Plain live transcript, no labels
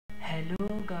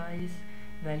guys,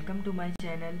 welcome to my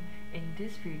channel. In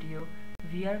this video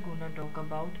we are gonna talk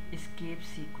about escape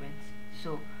sequence.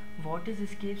 So what is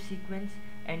escape sequence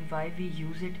and why we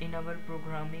use it in our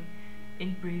programming?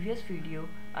 In previous video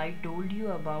I told you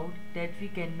about that we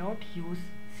cannot use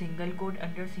single quote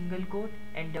under single quote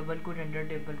and double quote under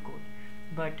double quote,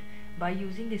 but by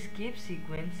using escape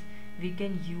sequence we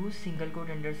can use single quote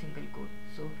under single quote.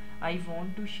 So I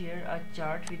want to share a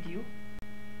chart with you.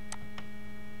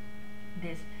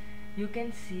 This you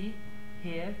can see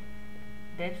here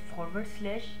that forward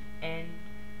slash and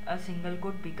a single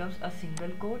quote becomes a single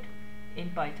quote in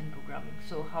Python programming.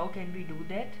 So how can we do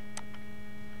that?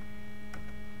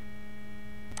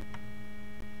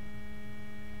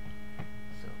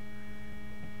 So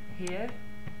here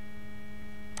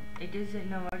it is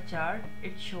in our chart.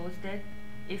 It shows that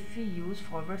if we use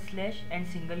forward slash and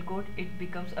single quote, it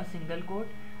becomes a single quote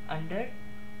under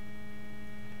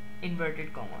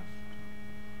inverted commas.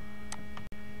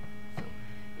 So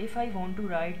if I want to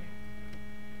write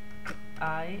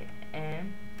I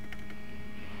am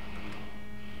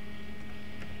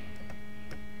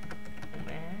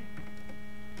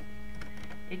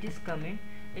it is comment.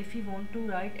 If we want to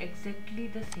write exactly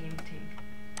the same thing,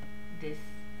 this,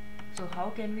 so how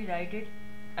can we write it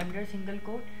under single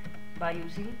quote? By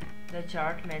using the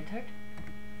chart method.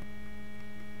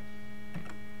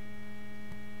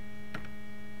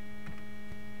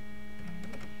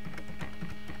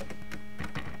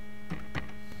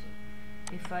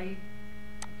 So if I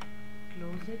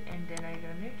close it and then I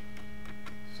run it,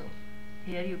 so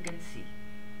here you can see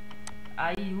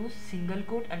I use single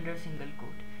quote under single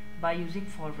quote by using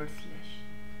forward slash.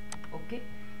 Okay,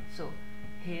 so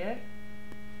here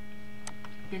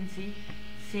you can see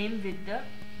same with the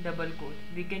double quote.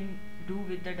 We can do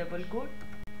with the double quote.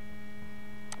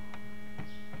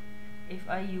 If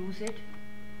I use it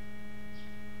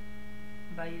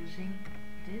by using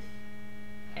this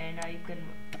and I can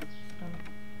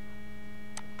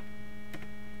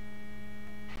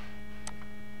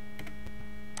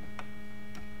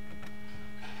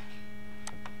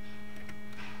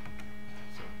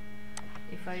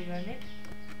if I run it,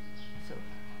 so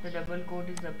the double quote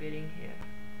is appearing here.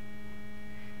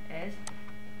 As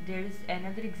there is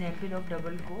another example of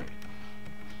double quote.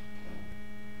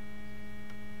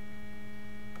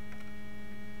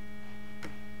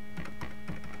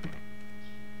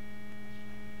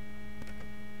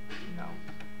 Now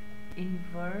in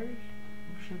world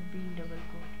should be in double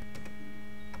quote.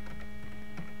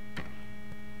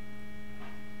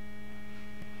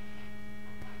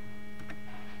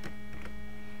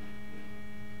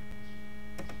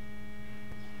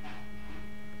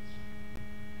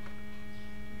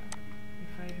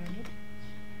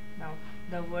 Now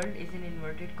the word is in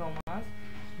inverted commas.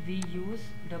 We use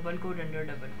double quote under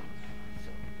double quote.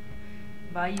 So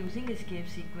by using escape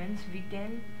sequence we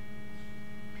can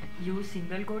use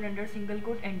single quote under single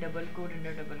quote and double quote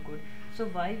under double quote. So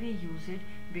why we use it?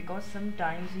 Because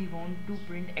sometimes we want to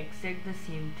print exact the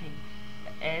same thing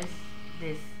as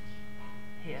this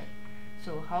here.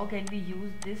 So how can we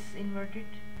use this single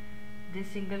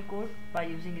quote? By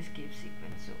using escape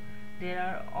sequence. So there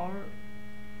are all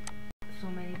so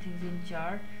many things in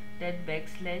chart that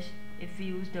backslash, if we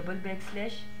use double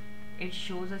backslash, it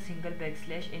shows a single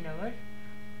backslash in our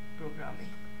programming.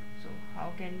 So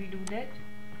how can we do that?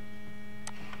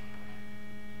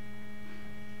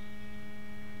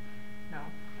 Now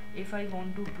if I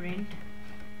want to print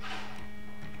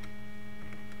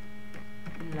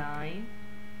line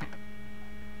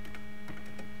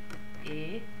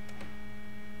A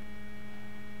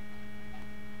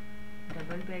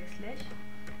double backslash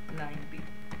line B.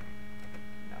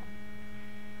 Now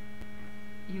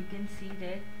you can see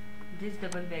that this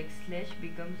double backslash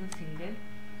becomes a single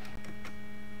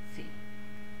C.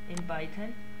 In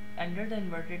Python, under the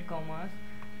inverted commas,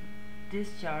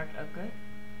 this chart occurs,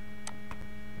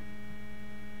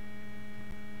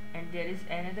 and there is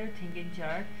another thing in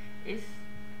chart is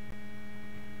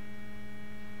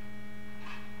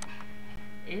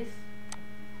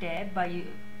tab. By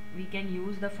we can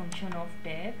use the function of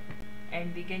tab,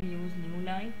 and we can use new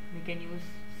line, we can use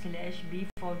 /b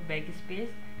for backspace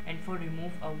and for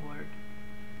remove a word.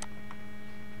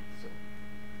 So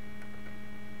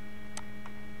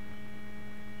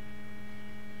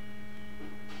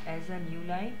as a new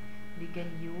line we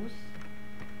can use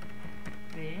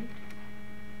print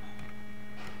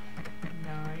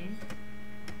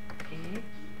 9a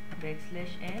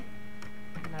 \n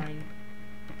line.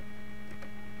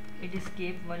 It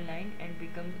escapes one line and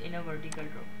becomes in a vertical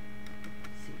row.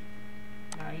 See,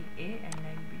 9a and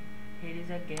 9b. Here is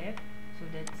a gap, so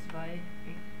that's why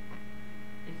it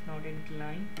is not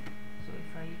inclined. So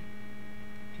if I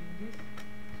do this,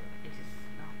 so it is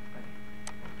now correct.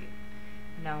 Okay,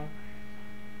 now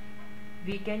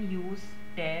we can use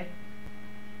tab.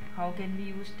 How can we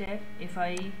use tab? If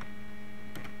I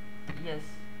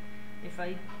if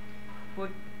I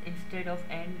put instead of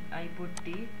and I put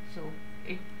t, so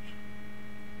it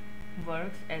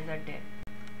works as a tab.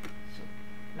 So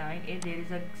line A, there is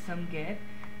some gap.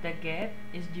 The gap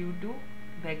is due to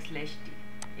backslash t.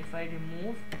 If I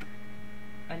remove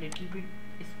a little bit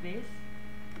space,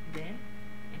 then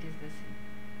it is the same.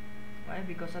 Why?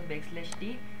 Because of backslash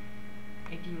t,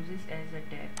 it uses as a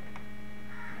tab.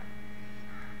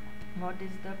 Now, what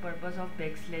is the purpose of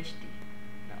backslash t?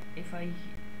 Now if I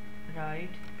write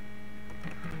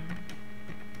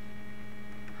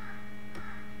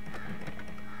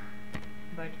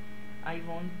but I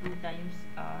want 2 times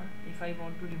r, if I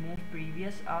want to remove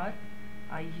previous r,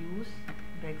 I use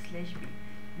backslash b.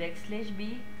 Backslash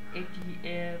b,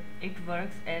 it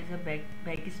works as a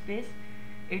backspace.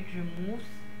 It removes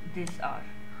this r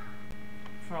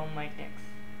from my text.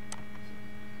 So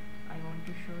I want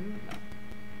to show you now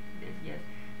this. Yes,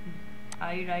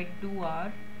 I write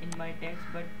 2r in my text,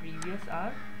 but previous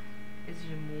r is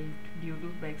removed due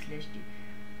to backslash t.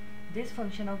 This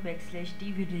function of backslash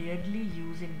t we rarely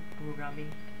use in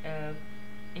programming.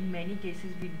 In many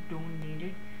cases we don't need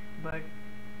it, but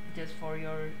just for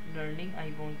your learning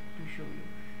I want to show you.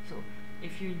 So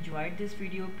if you enjoyed this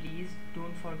video, please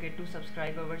don't forget to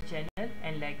subscribe our channel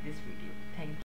and like this video. Thank you.